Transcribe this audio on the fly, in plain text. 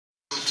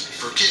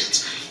for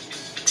kids.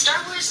 Star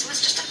Wars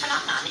was just a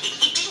phenomenon.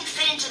 It didn't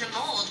fit into the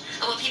mold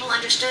of what people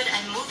understood a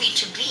movie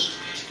to be.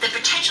 The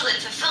potential that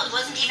it fulfilled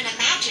wasn't even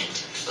imagined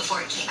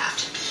before it came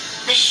out.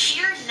 The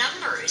sheer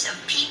numbers of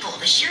people,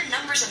 the sheer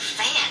numbers of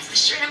fans, the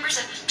sheer numbers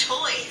of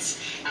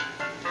toys.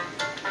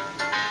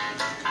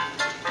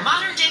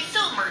 Modern-day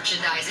film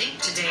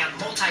merchandising, today a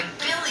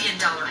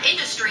multi-billion-dollar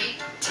industry,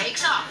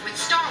 takes off with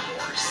Star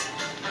Wars.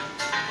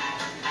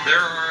 There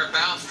are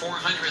about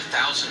 400,000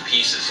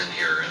 pieces in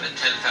here in a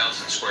 10,000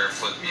 square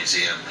foot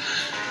museum.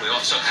 We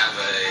also have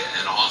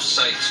an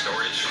off-site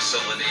storage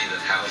facility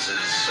that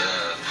houses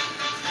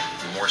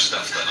more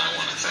stuff than I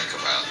want to think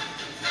about.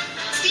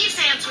 Steve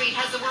Sansweet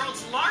has the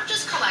world's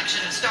largest collection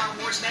of Star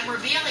Wars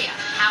memorabilia,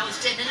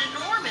 housed in an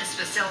enormous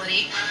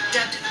facility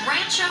dubbed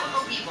Rancho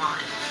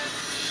Obi-Wan.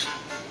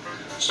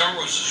 Star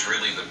Wars is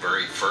really the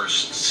very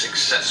first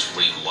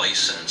successfully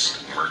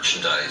licensed,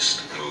 merchandised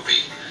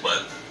movie.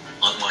 But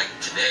unlike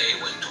today,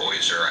 when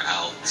toys are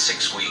out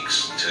 6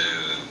 weeks to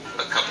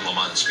a couple of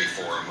months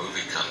before a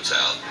movie comes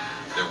out,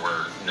 there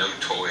were no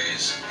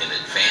toys in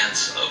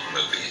advance of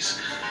movies.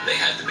 They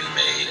had to be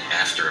made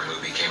after a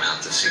movie came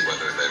out to see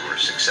whether they were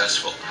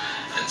successful.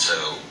 And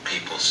so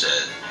people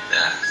said,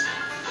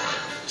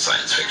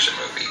 science fiction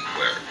movie,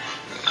 we're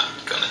not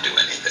going to do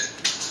anything.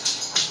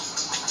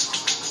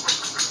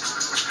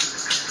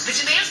 The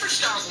demand for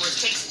Star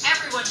Wars takes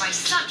everyone by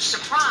such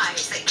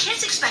surprise that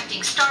kids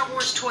expecting Star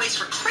Wars toys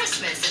for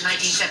Christmas in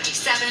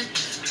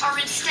 1977 are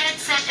instead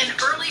sent an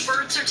early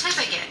bird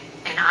certificate,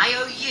 an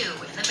IOU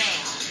in the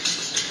mail.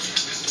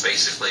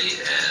 Basically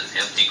an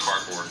empty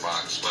cardboard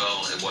box.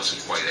 Well, it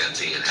wasn't quite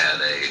empty. It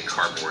had a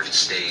cardboard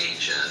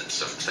stage and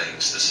some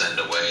things to send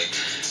away.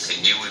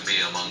 And you would be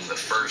among the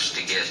first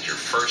to get your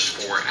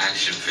first 4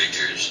 action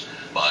figures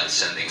by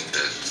sending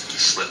the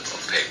slip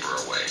of paper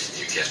away.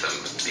 You get them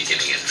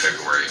beginning in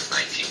February of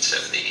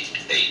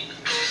 1978.